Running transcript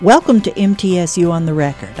Welcome to MTSU on the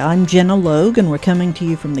Record. I'm Jenna Logue, and we're coming to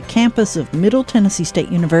you from the campus of Middle Tennessee State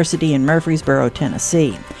University in Murfreesboro,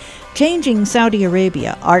 Tennessee. Changing Saudi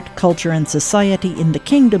Arabia, Art, Culture, and Society in the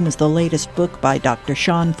Kingdom is the latest book by Dr.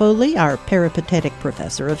 Sean Foley, our peripatetic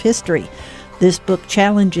professor of history. This book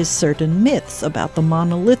challenges certain myths about the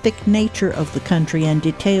monolithic nature of the country and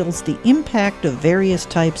details the impact of various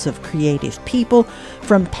types of creative people,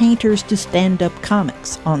 from painters to stand-up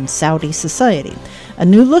comics, on Saudi society. A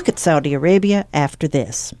new look at Saudi Arabia after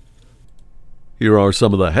this. Here are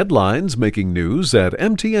some of the headlines making news at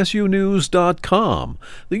mtsunews.com,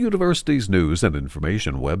 the university's news and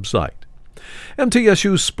information website.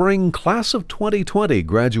 MTSU's spring class of 2020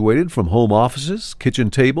 graduated from home offices, kitchen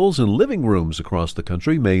tables, and living rooms across the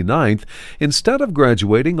country May 9th instead of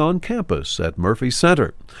graduating on campus at Murphy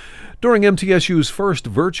Center. During MTSU's first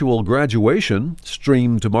virtual graduation,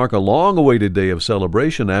 streamed to mark a long-awaited day of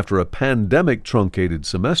celebration after a pandemic-truncated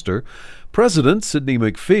semester, President Sidney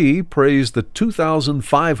McPhee praised the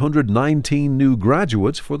 2,519 new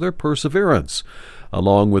graduates for their perseverance.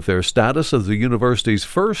 Along with their status as the university's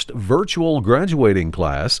first virtual graduating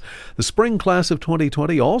class, the spring class of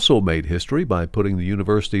 2020 also made history by putting the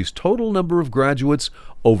university's total number of graduates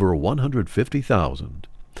over 150,000.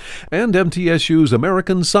 And MTSU's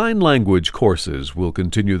American Sign Language courses will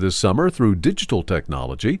continue this summer through digital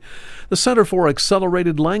technology. The Center for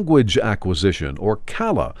Accelerated Language Acquisition, or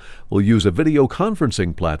CALA, will use a video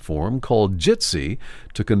conferencing platform called Jitsi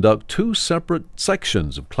to conduct two separate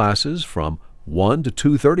sections of classes from 1 to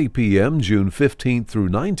 2:30 p.m. June 15th through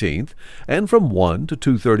 19th, and from 1 to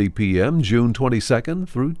 2:30 p.m. June 22nd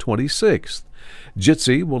through 26th.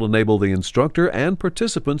 Jitsi will enable the instructor and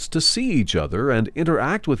participants to see each other and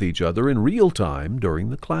interact with each other in real time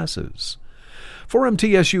during the classes. For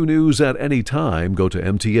MTSU News at any time, go to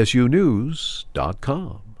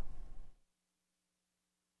mtsunews.com.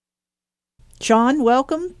 Sean,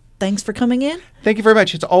 welcome. Thanks for coming in. Thank you very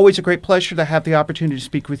much. It's always a great pleasure to have the opportunity to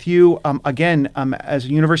speak with you. As a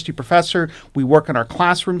university professor, we work in our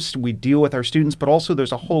classrooms, we deal with our students, but also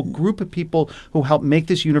there's a whole group of people who help make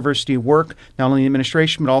this university work, not only the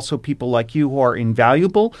administration, but also people like you who are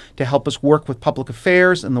invaluable to help us work with public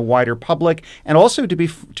affairs and the wider public, and also, to be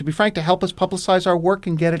frank, to help us publicize our work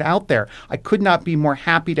and get it out there. I could not be more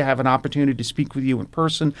happy to have an opportunity to speak with you in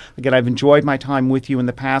person. Again, I've enjoyed my time with you in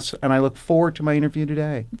the past, and I look forward to my interview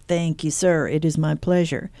today. Thank you, sir. It is my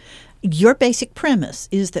pleasure. Your basic premise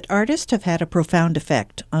is that artists have had a profound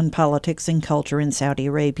effect on politics and culture in Saudi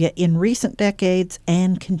Arabia in recent decades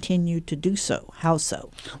and continue to do so. How so?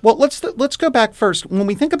 Well, let's go back first. When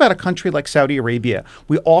we think about a country like Saudi Arabia,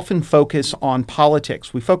 we often focus on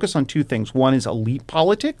politics. We focus on two things. One is elite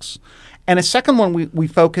politics, and a second one we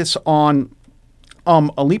focus on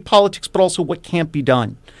elite politics, but also what can't be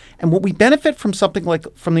done. And what we benefit from something like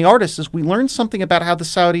from the artists is we learn something about how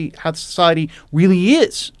society really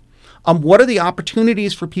is. What are the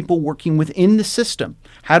opportunities for people working within the system?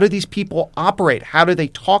 How do these people operate? How do they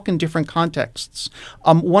talk in different contexts?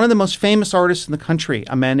 One of the most famous artists in the country,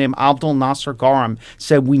 a man named Abdel Nasser Garam,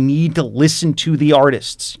 said we need to listen to the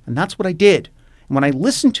artists. And that's what I did. And when I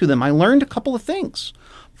listened to them, I learned a couple of things.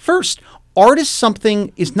 First, art is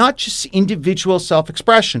not just individual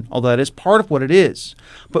self-expression, although that is part of what it is.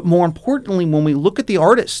 But more importantly, when we look at the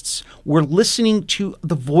artists, we're listening to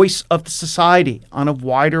the voice of the society on a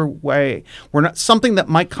wider way. We're not something that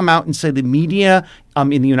might come out and say the media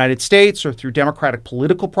in the United States or through democratic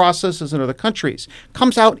political processes in other countries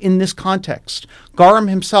comes out in this context. Garam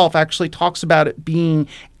himself actually talks about it being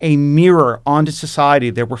a mirror onto society.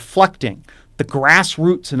 They're reflecting the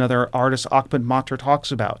grassroots, another artist, Ahmed Matar,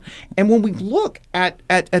 talks about. And when we look at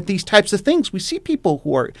these types of things, we see people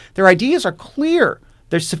their ideas are clear,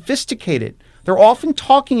 they're sophisticated, they're often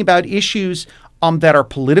talking about issues that are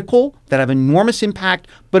political, that have enormous impact,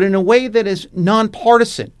 but in a way that is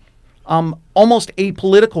nonpartisan, almost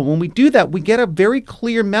apolitical. When we do that, we get a very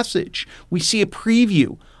clear message. We see a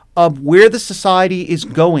preview of where the society is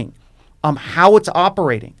going, how it's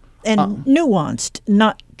operating. And nuanced,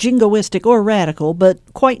 not jingoistic or radical, but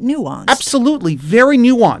quite nuanced. Absolutely, very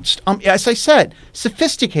nuanced. As I said,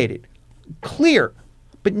 sophisticated, clear,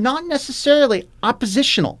 but not necessarily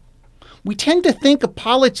oppositional. We tend to think of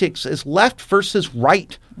politics as left versus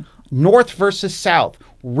right, north versus south,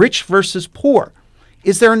 rich versus poor.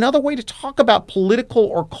 Is there another way to talk about political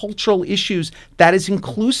or cultural issues that is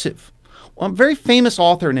inclusive? Well, a very famous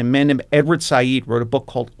author, a man named Edward Said, wrote a book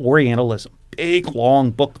called Orientalism. Big,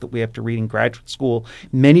 long book that we have to read in graduate school,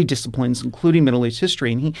 many disciplines, including Middle East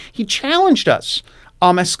history. And he challenged us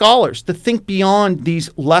as scholars, to think beyond these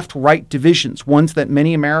left-right divisions, ones that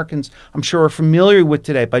many Americans, I'm sure, are familiar with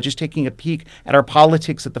today by just taking a peek at our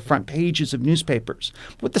politics at the front pages of newspapers.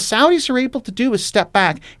 What the Saudis are able to do is step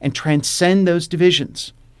back and transcend those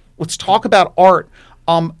divisions. Let's talk about art,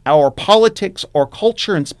 our politics, our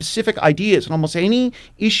culture, and specific ideas. And almost any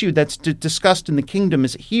issue that's discussed in the kingdom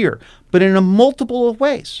is here, but in a multiple of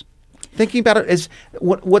ways. Thinking about it as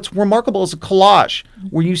what's remarkable is a collage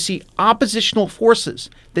where you see oppositional forces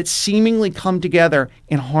that seemingly come together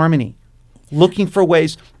in harmony, looking for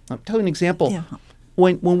ways. I'll tell you an example. Yeah.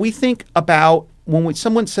 When we think about when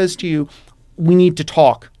someone says to you, we need to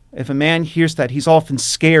talk, if a man hears that, he's often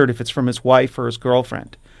scared if it's from his wife or his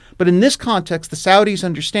girlfriend. But in this context, the Saudis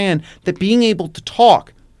understand that being able to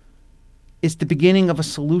talk is the beginning of a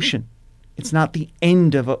solution. It's not the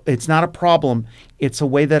end of it's not a problem. It's a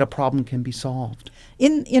way that a problem can be solved.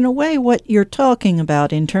 In a way, what you're talking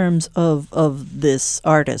about in terms of this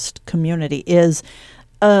artist community is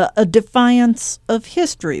a defiance of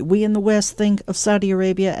history. We in the West think of Saudi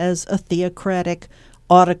Arabia as a theocratic,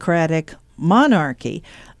 autocratic monarchy.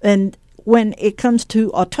 And when it comes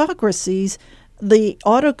to autocracies, the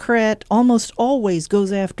autocrat almost always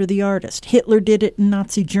goes after the artist. Hitler did it in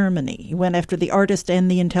Nazi Germany. He went after the artist and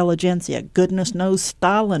the intelligentsia. Goodness knows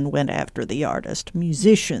Stalin went after the artist,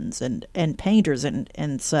 musicians and painters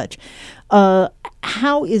and such.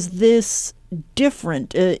 How is this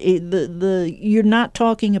different? You're not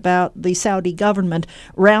talking about the Saudi government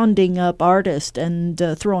rounding up artists and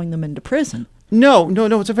throwing them into prison. No.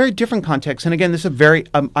 It's a very different context. And again, this is a very,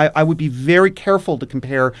 I would be very careful to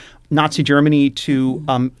compare Nazi Germany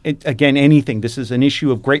to, again, anything. This is an issue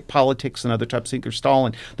of great politics and other types of things, or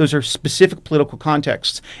Stalin. Those are specific political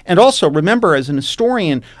contexts. And also, remember, as an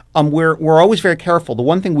historian, we're always very careful. The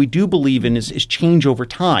one thing we do believe in is change over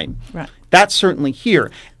time. Right. That's certainly here.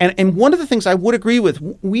 And one of the things I would agree with,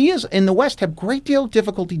 we as in the West have a great deal of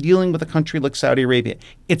difficulty dealing with a country like Saudi Arabia.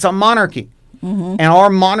 It's a monarchy. Mm-hmm. And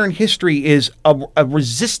our modern history is a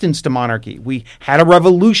resistance to monarchy. We had a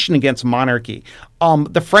revolution against monarchy.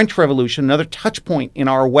 The French Revolution, another touch point in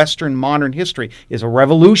our Western modern history, is a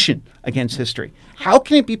revolution against history. How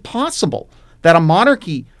can it be possible that a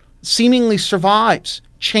monarchy seemingly survives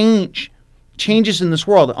changes in this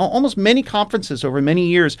world? Almost many conferences over many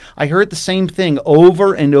years, I heard the same thing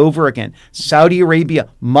over and over again. Saudi Arabia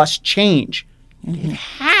must change. Mm-hmm. It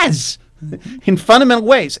has. In fundamental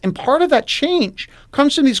ways. And part of that change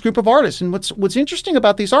comes from these group of artists. And what's interesting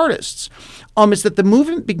about these artists is that the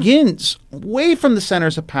movement begins way from the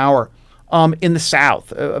centers of power in the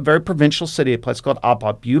south, a very provincial city, a place called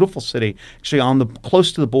Abha, beautiful city, actually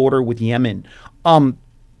close to the border with Yemen. And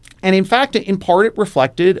in fact, in part, it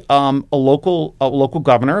reflected a local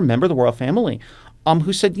governor, a member of the royal family,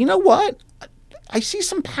 who said, you know what? I see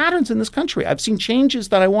some patterns in this country. I've seen changes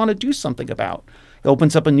that I want to do something about. He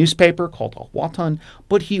opens up a newspaper called Al Watan,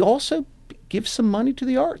 but he also gives some money to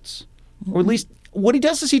the arts. Mm-hmm. Or at least what he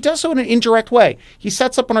does is he does so in an indirect way. He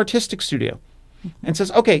sets up an artistic studio and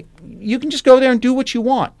says, okay, you can just go there and do what you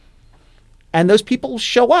want. And those people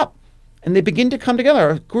show up and they begin to come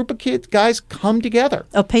together. A group of guys come together.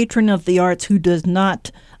 A patron of the arts who does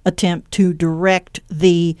not attempt to direct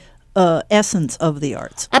the essence of the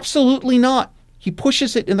arts. Absolutely not. He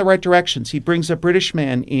pushes it in the right directions. He brings a British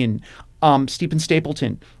man in, Stephen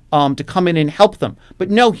Stapleton, to come in and help them. But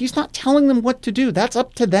no, he's not telling them what to do. That's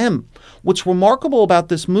up to them. What's remarkable about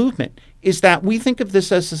this movement is that we think of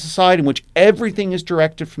this as a society in which everything is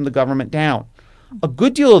directed from the government down. A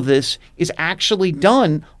good deal of this is actually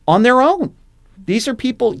done on their own. These are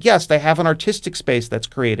people, yes, they have an artistic space that's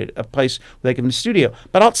created, a place where they can have a studio.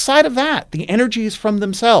 But outside of that, the energy is from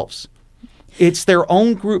themselves. It's their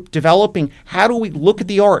own group developing how do we look at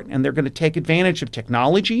the art, and they're going to take advantage of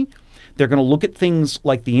technology. They're going to look at things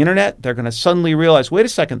like the internet. They're going to suddenly realize, wait a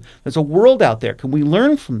second, there's a world out there. Can we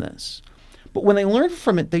learn from this? But when they learn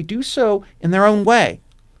from it, they do so in their own way.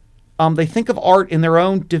 They think of art in their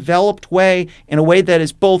own developed way, in a way that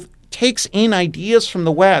is both takes in ideas from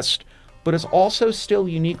the West, but is also still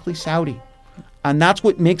uniquely Saudi. And that's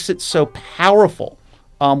what makes it so powerful.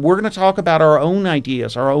 We're going to talk about our own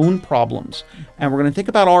ideas, our own problems, and we're going to think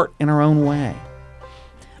about art in our own way.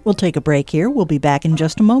 We'll take a break here. We'll be back in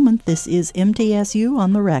just a moment. This is MTSU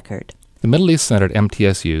on the Record. The Middle East Center at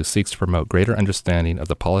MTSU seeks to promote greater understanding of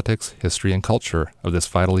the politics, history, and culture of this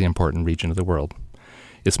vitally important region of the world.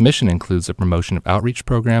 Its mission includes the promotion of outreach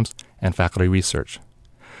programs and faculty research.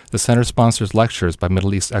 The center sponsors lectures by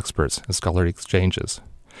Middle East experts and scholarly exchanges.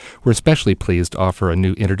 We're especially pleased to offer a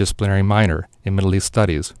new interdisciplinary minor in Middle East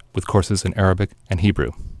Studies with courses in Arabic and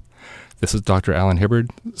Hebrew. This is Dr. Alan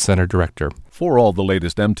Hibbard, Center Director. For all the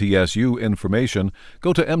latest MTSU information,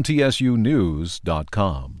 go to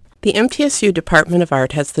mtsunews.com. The MTSU Department of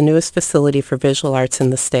Art has the newest facility for visual arts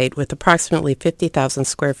in the state with approximately 50,000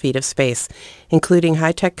 square feet of space, including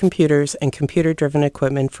high-tech computers and computer-driven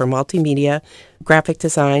equipment for multimedia, graphic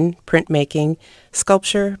design, printmaking,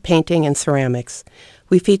 sculpture, painting, and ceramics.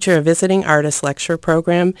 We feature a visiting artist lecture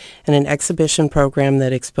program and an exhibition program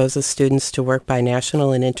that exposes students to work by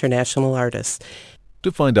national and international artists.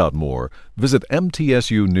 To find out more, visit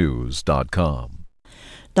mtsunews.com.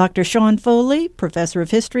 Dr. Sean Foley, professor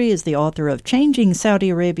of history, is the author of Changing Saudi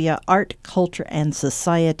Arabia, Art, Culture, and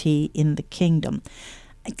Society in the Kingdom.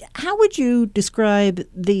 How would you describe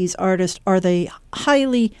these artists? Are they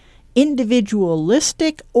highly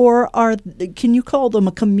individualistic, or can you call them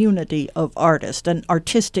a community of artists, an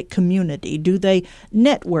artistic community? Do they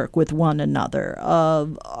network with one another?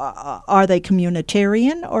 Are they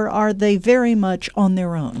communitarian, or are they very much on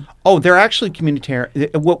their own? Oh, they're actually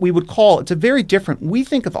communitarian. What we would call, it's a very different, we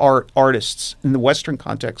think of artists in the Western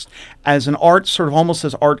context as an art, sort of almost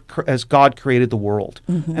as art as God created the world.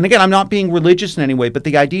 Mm-hmm. And again, I'm not being religious in any way, but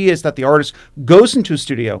the idea is that the artist goes into a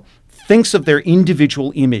studio, thinks of their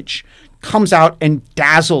individual image, comes out and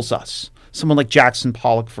dazzles us. Someone like Jackson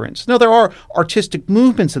Pollock, for instance. Now, there are artistic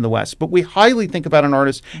movements in the West, but we highly think about an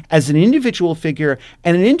artist as an individual figure,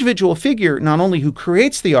 and an individual figure not only who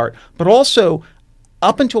creates the art, but also,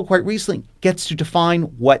 up until quite recently, gets to define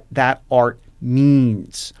what that art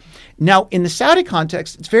means. Now, in the Saudi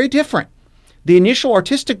context, it's very different. The initial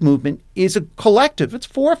artistic movement is a collective. It's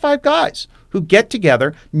 4 or 5 guys who get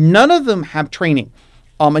together. None of them have training.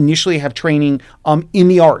 Initially have training in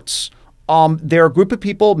the arts. They're a group of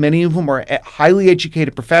people, many of whom are highly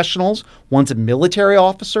educated professionals. One's a military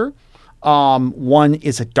officer. One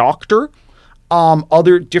is a doctor.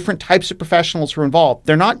 Other different types of professionals who are involved.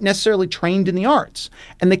 They're not necessarily trained in the arts.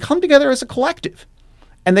 And they come together as a collective.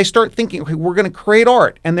 And they start thinking, okay, we're going to create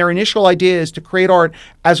art. And their initial idea is to create art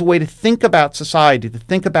as a way to think about society, to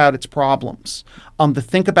think about its problems, to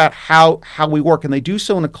think about how we work. And they do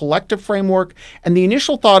so in a collective framework. And the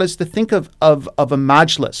initial thought is to think of a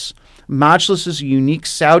majlis. Majlis is a unique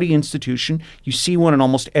Saudi institution. You see one in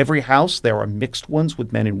almost every house. There are mixed ones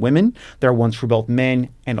with men and women. There are ones for both men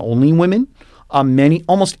and only women.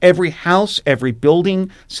 Almost every house, every building,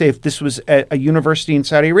 say if this was a university in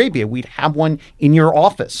Saudi Arabia, we'd have one in your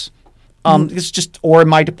office. It's just, or in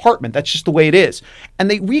my department. That's just the way it is. And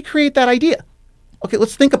they recreate that idea. Okay,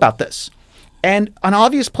 let's think about this. And an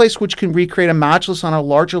obvious place which can recreate a majlis on a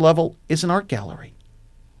larger level is an art gallery.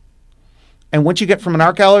 And once you get from an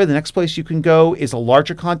art gallery, the next place you can go is a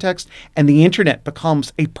larger context, and the internet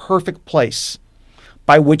becomes a perfect place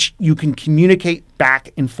by which you can communicate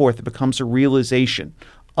back and forth. It becomes a realization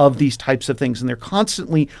of these types of things. And they're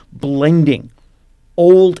constantly blending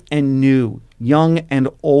old and new, young and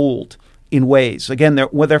old in ways. Again,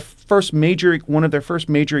 one of their first major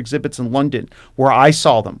exhibits in London, where I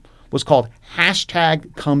saw them, was called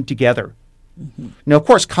 #ComeTogether. Mm-hmm. Now, of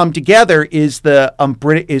course, "Come Together" is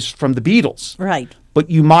is from the Beatles. Right. But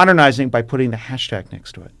you modernizing by putting the hashtag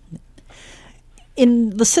next to it.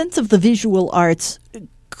 In the sense of the visual arts,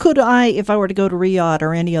 could I, if I were to go to Riyadh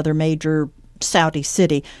or any other major Saudi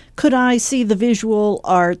city, could I see the visual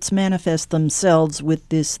arts manifest themselves with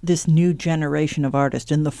this new generation of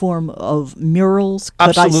artists in the form of murals?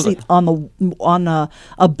 Could Absolutely. I see on a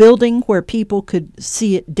building where people could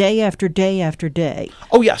see it day after day after day?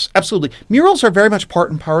 Oh, yes, absolutely. Murals are very much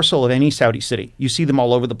part and parcel of any Saudi city. You see them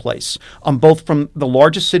all over the place, both from the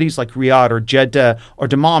largest cities like Riyadh or Jeddah or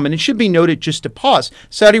Dammam. And it should be noted, just to pause,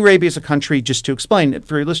 Saudi Arabia is a country, just to explain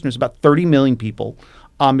for your listeners, about 30 million people.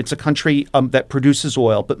 It's a country that produces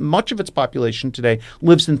oil, but much of its population today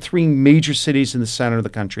lives in 3 major cities in the center of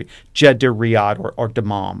the country, Jeddah, Riyadh, or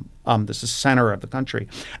Dammam. This is the center of the country.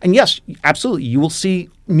 And yes, absolutely, you will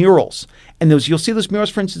see murals. And you'll see those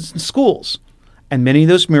murals, for instance, in schools. And many of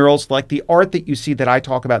those murals, like the art that you see that I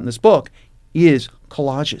talk about in this book, is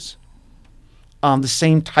collages. The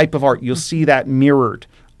same type of art. You'll see that mirrored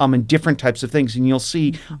in different types of things. And you'll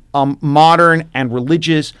see modern and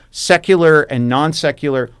religious, secular and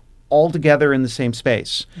non-secular, all together in the same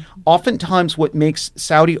space. Mm-hmm. Oftentimes what makes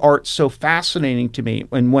Saudi art so fascinating to me,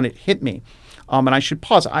 and when it hit me, and I should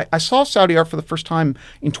pause, I saw Saudi art for the first time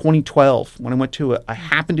in 2012 when I went to I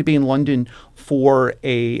happened to be in London for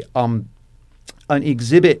an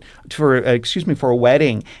exhibit for a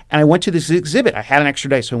wedding. And I went to this exhibit. I had an extra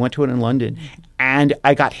day, so I went to it in London. And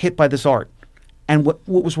I got hit by this art. And what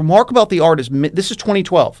was remarkable about the art is, this is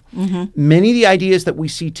 2012, many of the ideas that we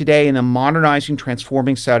see today in the modernizing,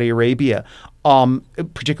 transforming Saudi Arabia,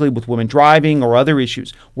 particularly with women driving or other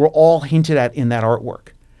issues, were all hinted at in that artwork.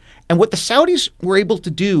 And what the Saudis were able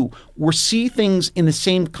to do were see things in the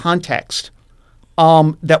same context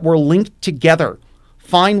that were linked together,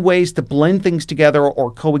 find ways to blend things together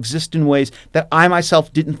or coexist in ways that I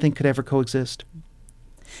myself didn't think could ever coexist.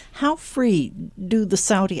 How free do the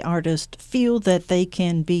Saudi artists feel that they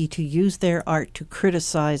can be to use their art to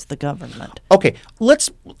criticize the government? Okay,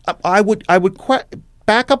 I would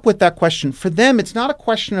back up with that question. For them, it's not a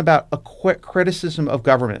question about a criticism of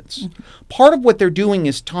governments. Part of what they're doing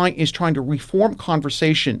is trying to reform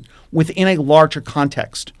conversation within a larger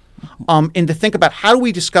context, and to think about how do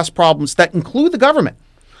we discuss problems that include the government.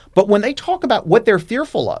 But when they talk about what they're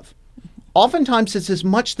fearful of, oftentimes it's as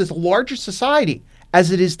much the larger society as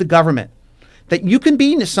it is the government. That you can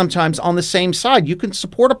be sometimes on the same side. You can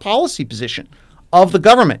support a policy position of the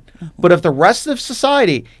government. But if the rest of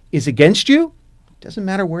society is against you, it doesn't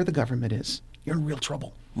matter where the government is. You're in real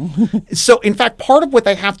trouble. So, in fact, part of what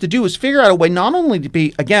they have to do is figure out a way not only to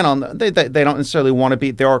be, again, they don't necessarily want to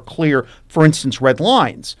be, there are clear, for instance, red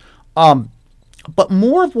lines. But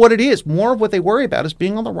more of what it is, more of what they worry about is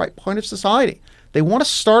being on the right point of society. They want to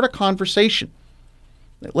start a conversation.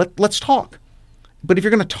 Let's talk. But if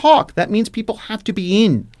you're going to talk, that means people have to be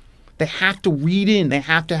in. They have to read in. They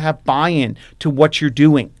have to have buy-in to what you're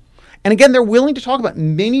doing. And again, they're willing to talk about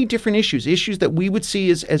many different issues that we would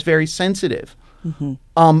see as very sensitive.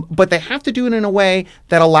 But they have to do it in a way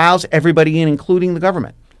that allows everybody in, including the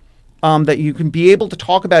government, that you can be able to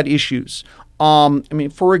talk about issues.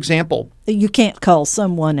 For example, you can't call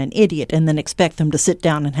someone an idiot and then expect them to sit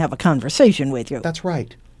down and have a conversation with you. That's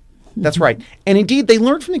right. That's right. And indeed, they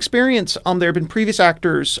learned from experience. There have been previous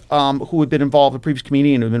actors who had been involved, a previous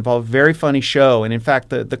comedian who had been involved in a very funny show. And in fact,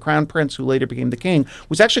 the crown prince who later became the king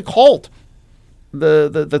was actually called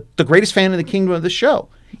the greatest fan in the kingdom of the show.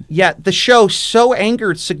 Yet the show so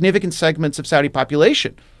angered significant segments of Saudi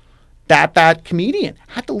population that comedian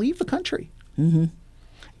had to leave the country. And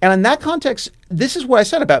in that context, this is what I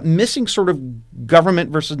said about missing sort of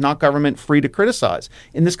government versus not government, free to criticize.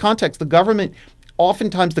 In this context,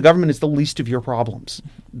 oftentimes the government is the least of your problems,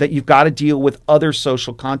 that you've got to deal with other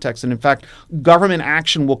social contexts. And in fact, government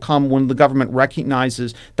action will come when the government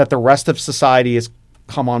recognizes that the rest of society has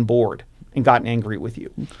come on board and gotten angry with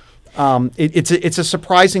you. It's a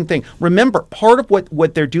surprising thing. Remember, part of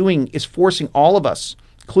what they're doing is forcing all of us,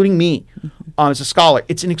 including me, as a scholar.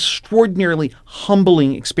 It's an extraordinarily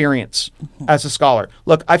humbling experience as a scholar.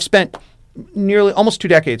 Look, I've spent nearly almost 2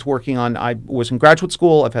 decades working on, I was in graduate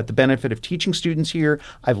school. I've had the benefit of teaching students here.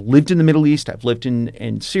 I've lived in the Middle East. I've lived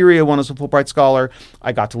in Syria when I was a Fulbright scholar.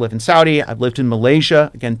 I got to live in Saudi. I've lived in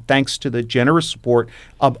Malaysia, again, thanks to the generous support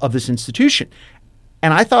of this institution.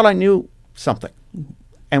 And I thought I knew something.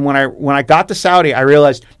 And when I got to Saudi, I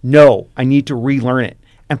realized, no, I need to relearn it.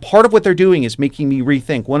 And part of what they're doing is making me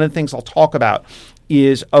rethink. One of the things I'll talk about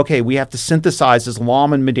is, okay, we have to synthesize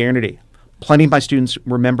Islam and modernity. Plenty of my students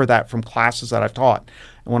remember that from classes that I've taught.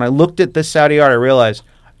 And when I looked at this Saudi art, I realized,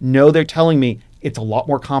 no, they're telling me it's a lot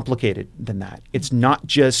more complicated than that. It's not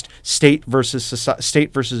just state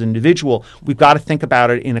versus individual. We've got to think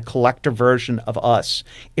about it in a collective version of us.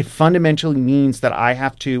 It fundamentally means that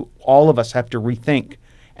all of us have to rethink.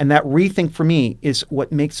 And that rethink for me is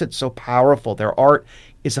what makes it so powerful. Their art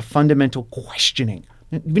is a fundamental questioning.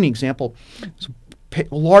 I'll give you an example. A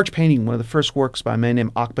large painting, one of the first works by a man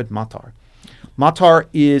named Ahmed Matar. Matar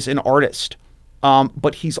is an artist,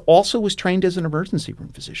 but he's also was trained as an emergency room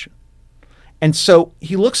physician. And so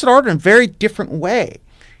he looks at art in a very different way.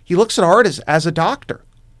 He looks at art as a doctor.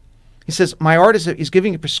 He says, my art is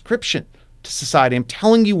giving a prescription to society. I'm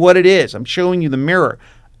telling you what it is. I'm showing you the mirror.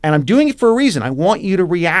 And I'm doing it for a reason. I want you to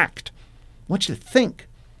react. I want you to think.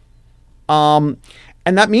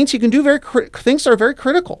 And that means you can do things that are very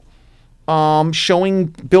critical. Showing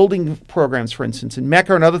building programs, for instance, in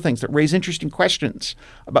Mecca and other things that raise interesting questions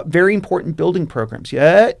about very important building programs.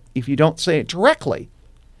 Yet, if you don't say it directly,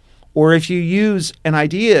 or if you use an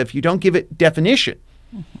idea, if you don't give it definition,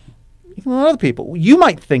 even other people, you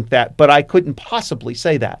might think that, but I couldn't possibly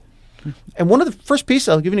say that. And one of the first pieces,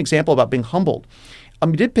 I'll give you an example about being humbled.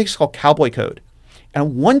 We did a piece called Cowboy Code.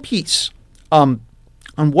 And one piece, on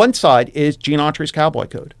one side is Gene Autry's Cowboy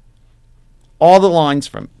Code. All the lines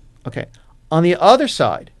from, okay. On the other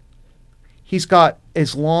side, he's got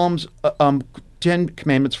Islam's 10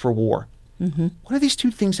 Commandments for War. What do these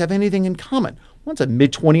two things have anything in common? One's a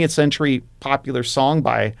mid-20th century popular song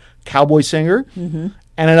by a cowboy singer, and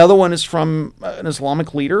And another one is from an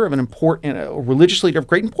Islamic leader of a religious leader of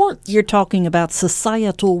great importance. You're talking about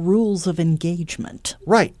societal rules of engagement.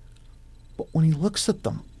 Right. But when he looks at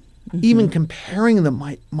them, even comparing them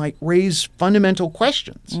might raise fundamental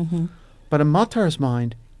questions. But in Matar's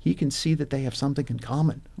mind, he can see that they have something in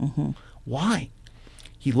common. Why?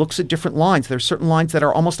 He looks at different lines. There are certain lines that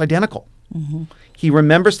are almost identical. He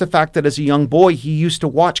remembers the fact that as a young boy, he used to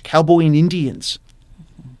watch Cowboy and Indians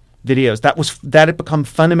videos. That had become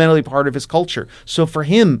fundamentally part of his culture. So for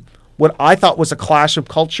him, what I thought was a clash of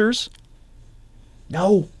cultures,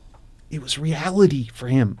 no, it was reality for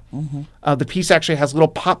him. The piece actually has little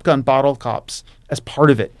pop gun bottle caps as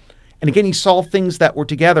part of it. And again, he saw things that were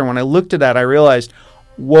together. When I looked at that, I realized,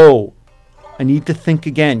 whoa, I need to think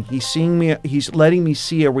again. He's letting me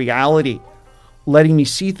see a reality, letting me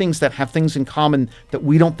see things that have things in common that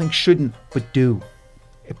we don't think shouldn't, but do.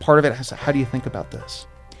 Part of it has, how do you think about this?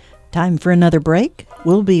 Time for another break.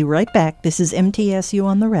 We'll be right back. This is MTSU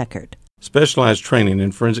on the Record. Specialized training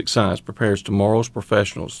in forensic science prepares tomorrow's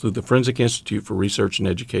professionals through the Forensic Institute for Research and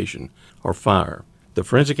Education, or FIRE. The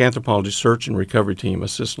Forensic Anthropology Search and Recovery Team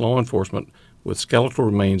assists law enforcement with skeletal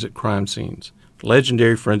remains at crime scenes.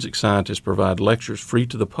 Legendary forensic scientists provide lectures free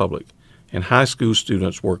to the public, and high school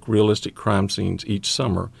students work realistic crime scenes each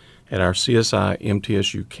summer at our CSI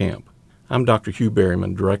MTSU camp. I'm Dr. Hugh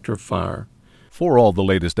Berryman, Director of FIRE. For all the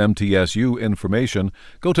latest MTSU information,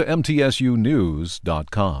 go to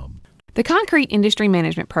mtsunews.com. The Concrete Industry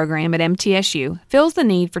Management Program at MTSU fills the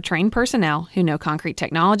need for trained personnel who know concrete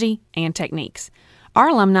technology and techniques. Our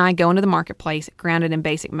alumni go into the marketplace grounded in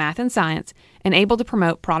basic math and science and able to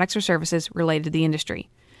promote products or services related to the industry.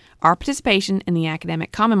 Our participation in the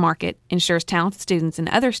academic common market ensures talented students in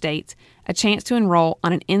other states a chance to enroll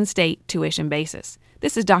on an in-state tuition basis.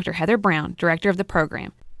 This is Dr. Heather Brown, Director of the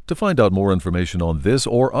program. To find out more information on this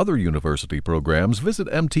or other university programs, visit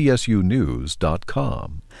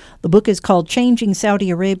mtsunews.com. The book is called Changing Saudi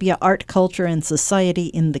Arabia, Art, Culture, and Society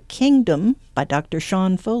in the Kingdom by Dr.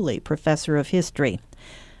 Sean Foley, Professor of History.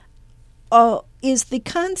 Is the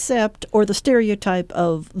concept or the stereotype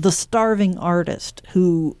of the starving artist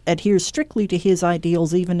who adheres strictly to his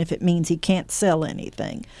ideals even if it means he can't sell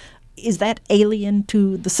anything, is that alien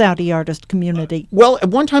to the Saudi artist community? Well, at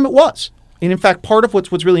one time it was. And in fact, part of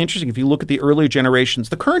what's really interesting, if you look at the earlier generations,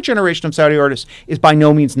 the current generation of Saudi artists is by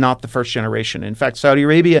no means not the first generation. In fact, Saudi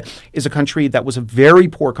Arabia is a country that was a very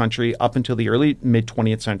poor country up until the early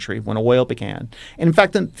mid-20th century when oil began. And in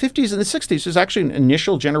fact, in the 50s and the 60s, there's actually an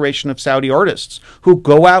initial generation of Saudi artists who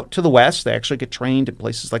go out to the West. They actually get trained in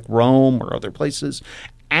places like Rome or other places.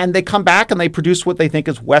 And they come back and they produce what they think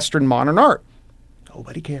is Western modern art.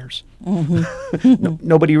 Nobody cares.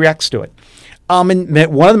 Nobody reacts to it. And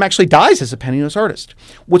one of them actually dies as a penniless artist.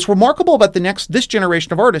 What's remarkable about this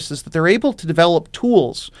generation of artists is that they're able to develop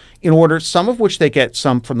tools in order, some of which they get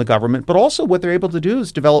some from the government, but also what they're able to do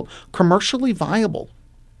is develop commercially viable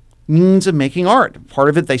means of making art. Part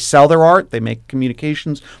of it, they sell their art, they make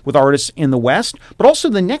communications with artists in the West, but also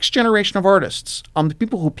the next generation of artists, the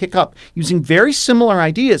people who pick up using very similar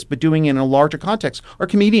ideas but doing it in a larger context, are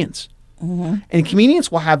comedians. And comedians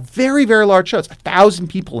will have very, very large shows, 1,000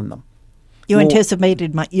 people in them. You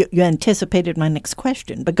anticipated my next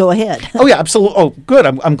question, but go ahead. Oh yeah, absolutely. Oh, good.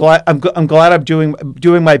 I'm glad. I'm glad. I'm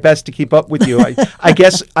doing my best to keep up with you. I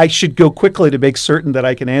guess I should go quickly to make certain that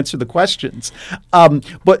I can answer the questions.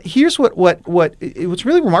 But here's what's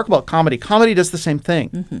really remarkable about comedy. Comedy does the same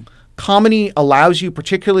thing. Comedy allows you,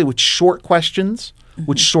 particularly with short questions,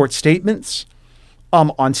 with short statements,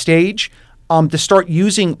 on stage, to start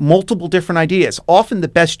using multiple different ideas. Often the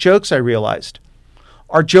best jokes, I realized,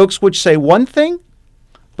 are jokes which say one thing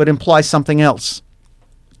but imply something else.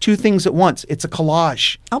 Two things at once. It's a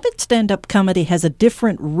collage. I'll bet stand-up comedy has a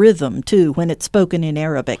different rhythm, too, when it's spoken in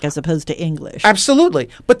Arabic as opposed to English. Absolutely.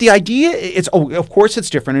 But the idea is, of course it's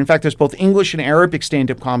different. In fact, there's both English and Arabic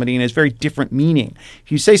stand-up comedy, and it has very different meaning.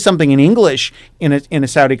 If you say something in English in a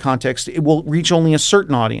Saudi context, it will reach only a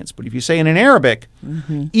certain audience. But if you say it in Arabic,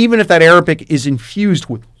 even if that Arabic is infused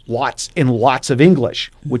with lots and lots of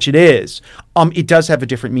English, which it is, it does have a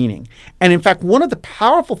different meaning. And in fact, one of the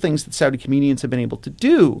powerful things that Saudi comedians have been able to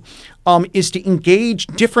do is to engage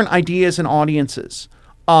different ideas and audiences,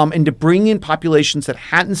 and to bring in populations that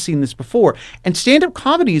hadn't seen this before. And stand-up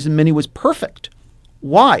comedy is in many ways perfect.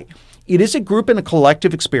 Why? It is a group and a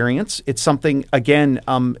collective experience. It's something, again,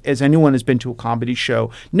 as anyone has been to a comedy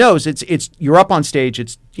show knows, it's you're up on stage.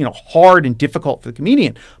 It's hard and difficult for the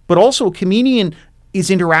comedian, but also a comedian is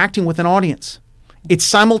interacting with an audience. It's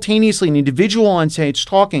simultaneously an individual on stage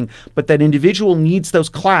talking, but that individual needs those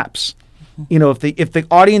claps. If the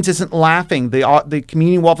audience isn't laughing, the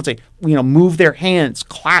comedian will often say, move their hands,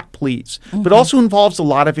 clap, please. But also involves a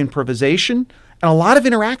lot of improvisation and a lot of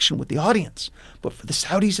interaction with the audience. But for the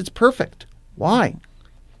Saudis, it's perfect. Why?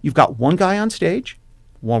 You've got one guy on stage,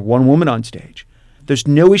 one woman on stage. There's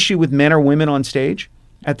no issue with men or women on stage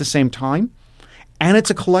at the same time. And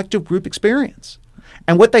it's a collective group experience.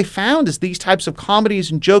 And what they found is these types of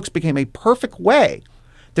comedies and jokes became a perfect way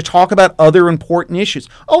to talk about other important issues.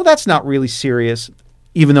 Oh, that's not really serious,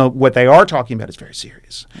 even though what they are talking about is very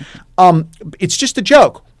serious. It's just a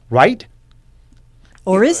joke, right?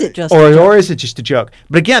 Or is it just or is it just a joke?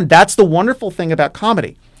 But again, that's the wonderful thing about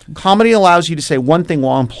comedy. Comedy allows you to say one thing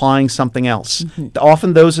while implying something else.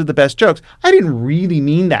 Often those are the best jokes. I didn't really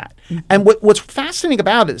mean that. And what's fascinating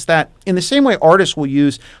about it is that in the same way artists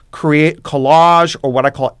will create collage or what I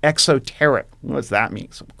call exoteric. What does that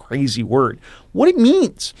mean? Some crazy word. What it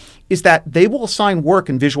means is that they will assign work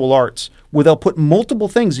in visual arts where they'll put multiple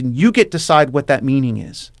things and you get to decide what that meaning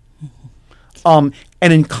is. And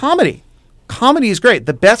in comedy is great.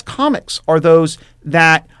 The best comics are those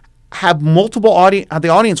that have multiple audience. The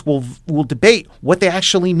audience will debate what they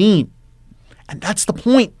actually mean, and that's the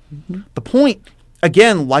point. The point,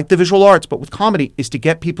 again, like the visual arts, but with comedy, is to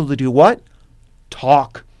get people to do what?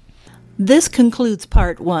 Talk. This concludes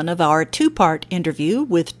part 1 of our 2-part interview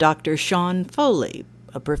with Dr. Sean Foley,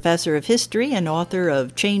 a professor of history and author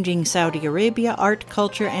of Changing Saudi Arabia: Art,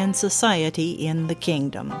 Culture, and Society in the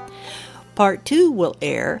Kingdom. Part 2 will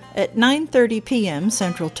air at 9:30 p.m.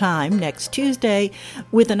 Central Time next Tuesday,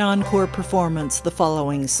 with an encore performance the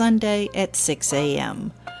following Sunday at 6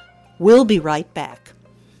 a.m. We'll be right back.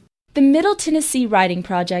 The Middle Tennessee Writing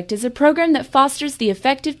Project is a program that fosters the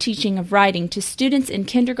effective teaching of writing to students in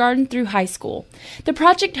kindergarten through high school. The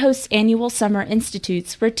project hosts annual summer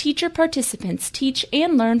institutes where teacher participants teach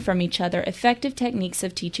and learn from each other effective techniques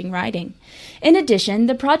of teaching writing. In addition,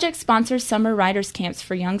 the project sponsors summer writers' camps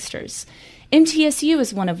for youngsters. MTSU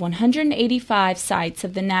is one of 185 sites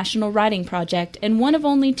of the National Writing Project and one of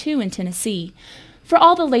only 2 in Tennessee. For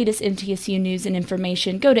all the latest MTSU news and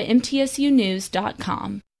information, go to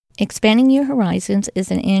mtsunews.com. Expanding Your Horizons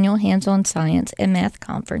is an annual hands-on science and math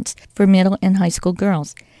conference for middle and high school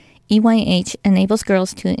girls. EYH enables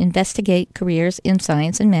girls to investigate careers in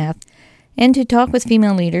science and math and to talk with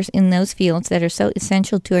female leaders in those fields that are so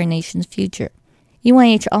essential to our nation's future.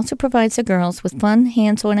 EYH also provides the girls with fun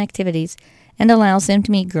hands-on activities and allows them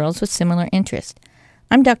to meet girls with similar interests.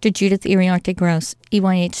 I'm Dr. Judith Iriarte Gross,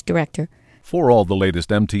 EYH Director. For all the latest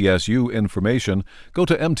MTSU information, go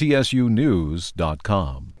to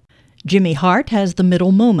mtsunews.com. Jimmy Hart has the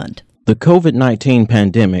middle moment. The COVID-19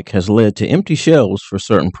 pandemic has led to empty shelves for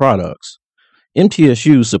certain products.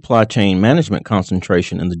 MTSU's supply chain management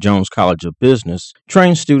concentration in the Jones College of Business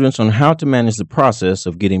trains students on how to manage the process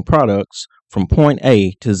of getting products from point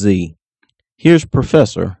A to Z. Here's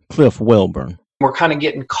Professor Cliff Welburn. We're kind of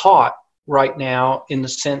getting caught right now in the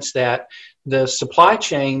sense that the supply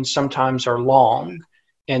chains sometimes are long,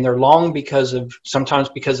 and they're long sometimes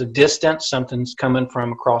because of distance. Something's coming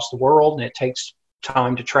from across the world and it takes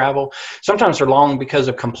time to travel. Sometimes they're long because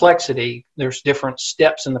of complexity. There's different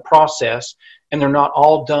steps in the process and they're not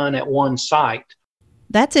all done at one site.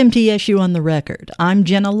 That's MTSU on the Record. I'm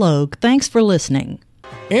Jenna Logue. Thanks for listening.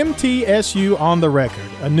 MTSU on the Record,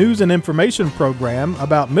 a news and information program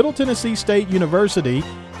about Middle Tennessee State University,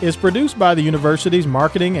 is produced by the university's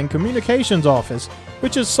Marketing and Communications Office,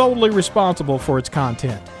 which is solely responsible for its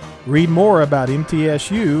content. Read more about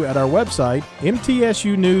MTSU at our website,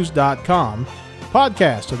 mtsunews.com.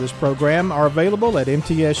 Podcasts of this program are available at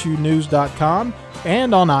mtsunews.com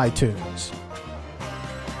and on iTunes.